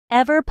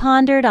Ever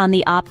pondered on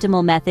the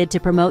optimal method to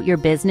promote your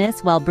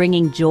business while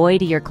bringing joy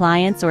to your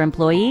clients or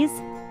employees?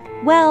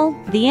 Well,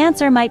 the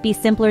answer might be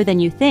simpler than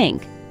you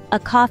think. A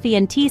coffee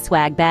and tea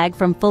swag bag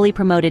from Fully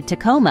Promoted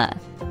Tacoma.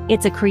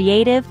 It's a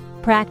creative,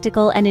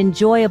 practical, and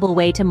enjoyable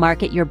way to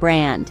market your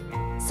brand.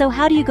 So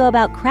how do you go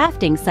about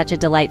crafting such a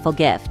delightful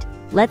gift?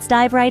 Let's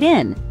dive right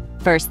in.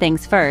 First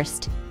things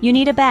first, you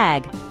need a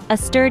bag. A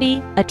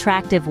sturdy,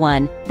 attractive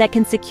one that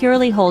can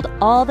securely hold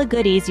all the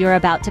goodies you're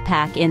about to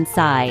pack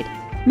inside.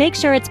 Make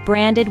sure it's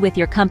branded with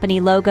your company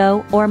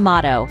logo or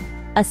motto,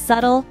 a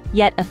subtle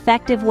yet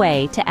effective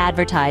way to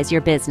advertise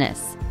your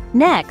business.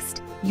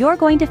 Next, you're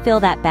going to fill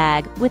that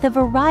bag with a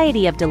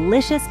variety of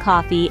delicious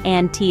coffee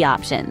and tea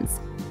options.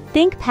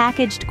 Think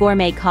packaged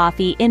gourmet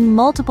coffee in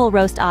multiple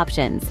roast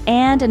options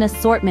and an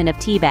assortment of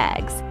tea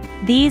bags.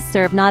 These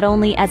serve not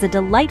only as a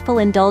delightful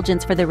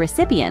indulgence for the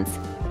recipients,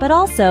 but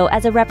also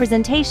as a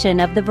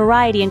representation of the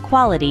variety and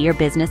quality your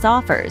business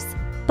offers.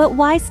 But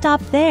why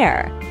stop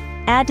there?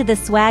 Add to the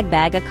swag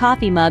bag a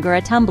coffee mug or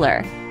a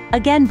tumbler,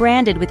 again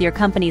branded with your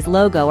company's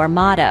logo or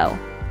motto.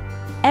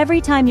 Every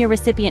time your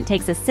recipient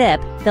takes a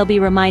sip, they'll be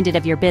reminded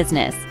of your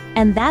business,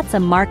 and that's a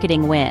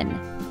marketing win.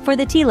 For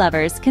the tea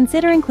lovers,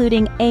 consider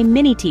including a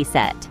mini tea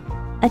set.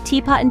 A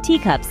teapot and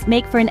teacups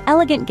make for an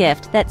elegant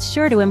gift that's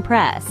sure to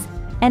impress.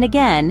 And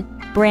again,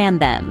 brand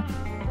them.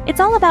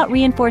 It's all about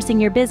reinforcing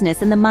your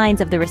business in the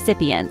minds of the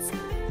recipients.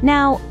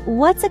 Now,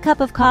 what's a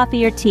cup of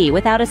coffee or tea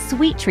without a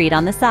sweet treat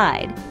on the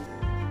side?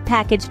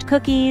 Packaged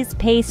cookies,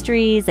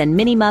 pastries, and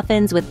mini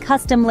muffins with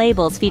custom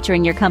labels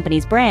featuring your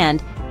company's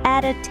brand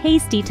add a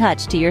tasty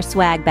touch to your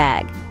swag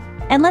bag.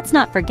 And let's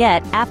not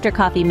forget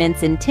after-coffee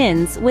mints in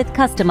tins with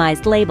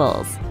customized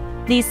labels.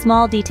 These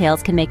small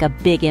details can make a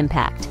big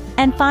impact.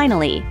 And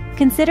finally,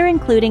 consider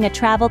including a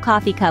travel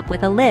coffee cup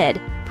with a lid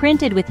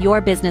printed with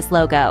your business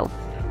logo.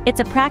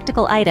 It's a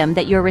practical item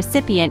that your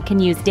recipient can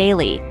use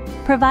daily,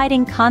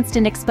 providing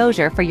constant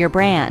exposure for your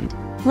brand.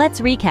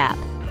 Let's recap.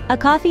 A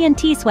coffee and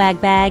tea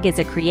swag bag is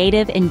a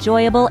creative,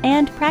 enjoyable,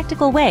 and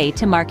practical way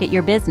to market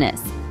your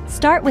business.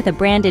 Start with a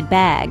branded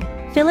bag.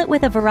 Fill it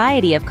with a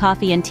variety of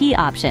coffee and tea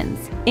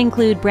options.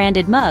 Include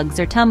branded mugs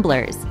or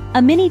tumblers,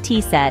 a mini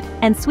tea set,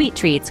 and sweet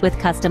treats with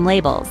custom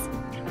labels.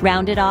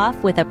 Round it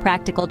off with a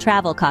practical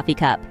travel coffee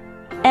cup.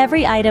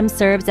 Every item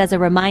serves as a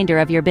reminder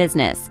of your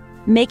business,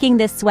 making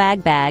this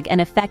swag bag an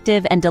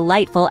effective and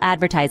delightful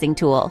advertising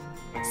tool.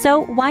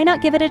 So why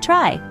not give it a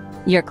try?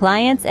 Your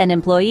clients and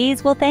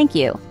employees will thank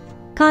you.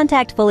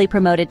 Contact Fully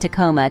Promoted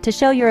Tacoma to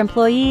show your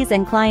employees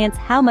and clients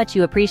how much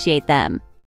you appreciate them.